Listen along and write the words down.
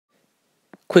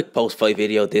Quick post-fight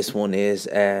video. This one is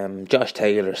Josh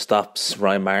Taylor stops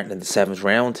Ryan Martin in the 7th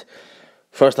round.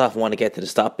 First off, I want to get to the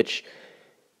stoppage.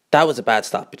 That was a bad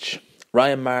stoppage.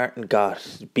 Ryan Martin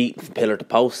got beaten from pillar to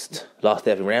post, lost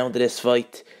every round of this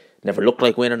fight, never looked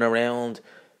like winning a round,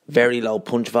 very low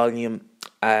punch volume,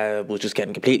 was just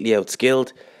getting completely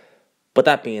outskilled. But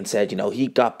that being said, he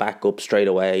got back up straight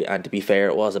away, and to be fair,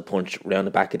 it was a punch round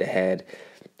the back of the head.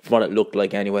 From what it looked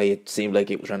like anyway, it seemed like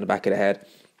it was round the back of the head.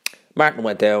 Martin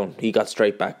went down, he got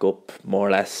straight back up, more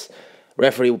or less.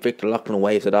 Referee Victor Loughlin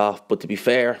waved it off, but to be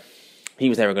fair, he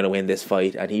was never going to win this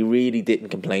fight, and he really didn't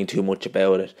complain too much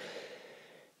about it.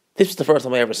 This was the first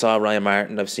time I ever saw Ryan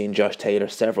Martin. I've seen Josh Taylor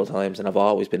several times, and I've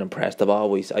always been impressed.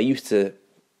 I used to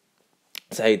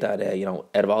say that,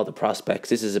 out of all the prospects,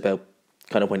 this is about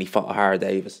kind of when he fought Har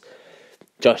Davis.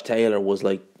 Josh Taylor was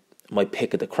like my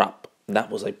pick of the crop, and that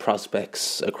was like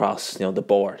prospects across, the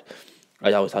board.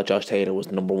 I always thought Josh Taylor was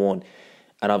the number one.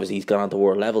 And obviously he's gone on to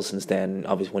world level since then.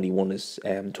 Obviously when he won his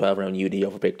 12-round UD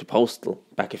over Victor Postal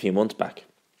back a few months back.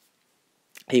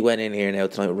 He went in here now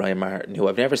tonight with Ryan Martin, who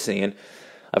I've never seen.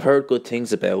 I've heard good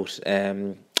things about.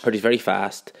 Heard he's very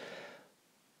fast.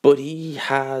 But he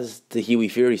has the Hughie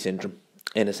Fury syndrome,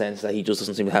 in a sense that he just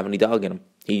doesn't seem to have any dog in him.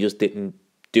 He just didn't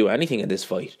do anything in this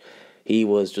fight. He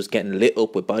was just getting lit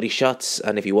up with body shots,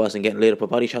 and if he wasn't getting lit up with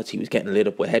body shots, he was getting lit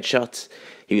up with headshots.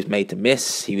 He was made to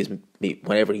miss.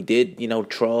 Whenever he did,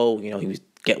 throw, he was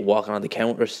walking on the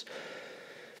counters.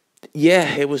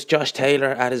 Yeah, it was Josh Taylor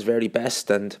at his very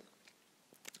best, and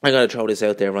I'm going to throw this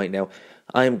out there right now.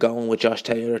 I'm going with Josh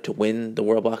Taylor to win the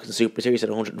World Boxing Super Series at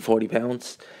 140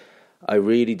 pounds. I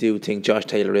really do think Josh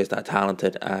Taylor is that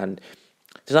talented, and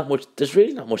there's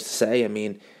really not much to say. I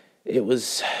mean, it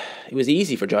was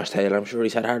easy for Josh Taylor. I'm sure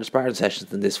he's had harder sparring sessions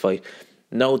than this fight.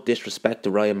 No disrespect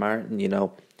to Ryan Martin,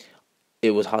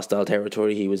 it was hostile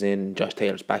territory. He was in Josh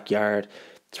Taylor's backyard.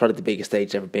 It's probably the biggest stage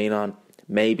he's ever been on.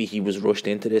 Maybe he was rushed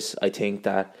into this. I think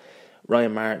that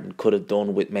Ryan Martin could have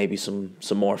done with maybe some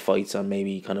more fights on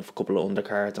maybe kind of a couple of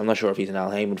undercards. I'm not sure if he's an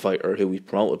Al Haymon fighter or who he's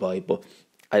promoted by, but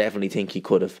I definitely think he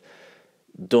could have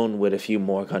done with a few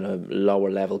more kind of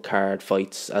lower level card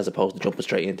fights as opposed to jumping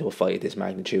straight into a fight of this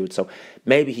magnitude. So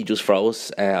maybe he just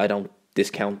froze. I don't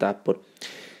discount that, but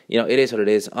it is what it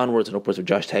is. Onwards and upwards with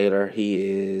Josh Taylor. He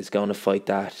is going to fight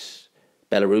that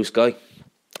Belarus guy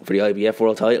for the IBF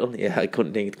world title. Yeah, I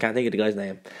can't think of the guy's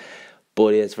name,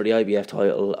 but it's for the IBF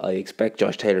title. I expect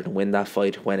Josh Taylor to win that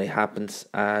fight when it happens,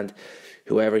 and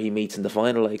whoever he meets in the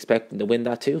final, I expect him to win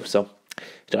that too. So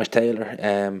Josh Taylor,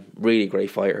 really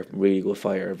great fighter, really good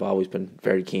fighter. I've always been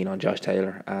very keen on Josh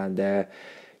Taylor, and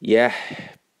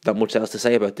not much else to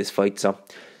say about this fight. So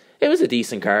it was a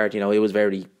decent card. It was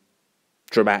very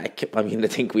dramatic. I mean, I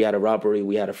think we had a robbery,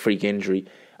 we had a freak injury,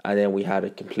 and then we had a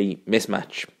complete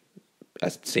mismatch,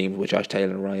 as it seemed, with Josh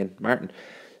Taylor and Ryan Martin.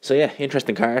 So yeah,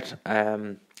 interesting card.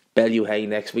 Bellew Hay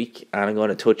next week, and I'm going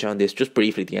to touch on this just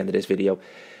briefly at the end of this video.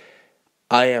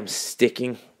 I am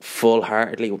sticking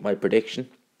full-heartedly with my prediction.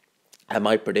 And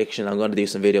my prediction, I'm going to do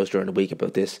some videos during the week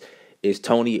about this, is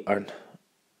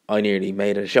I nearly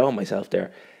made a show of myself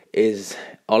there, is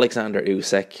Alexander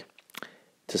Usyk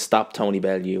to stop Tony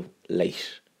Bellew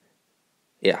late.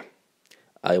 Yeah.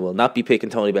 I will not be picking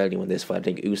Tony Bellew in this fight. I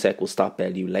think Usyk will stop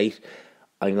Bellew late.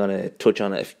 I'm going to touch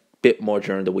on it a bit more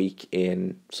during the week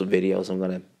in some videos. I'm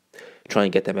going to try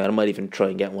and get them out. I might even try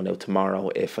and get one out tomorrow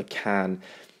if I can.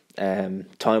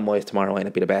 Time-wise, tomorrow might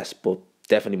not be the best, but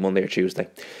definitely Monday or Tuesday.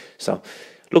 So,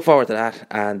 look forward to that.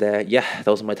 And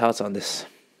those are my thoughts on this.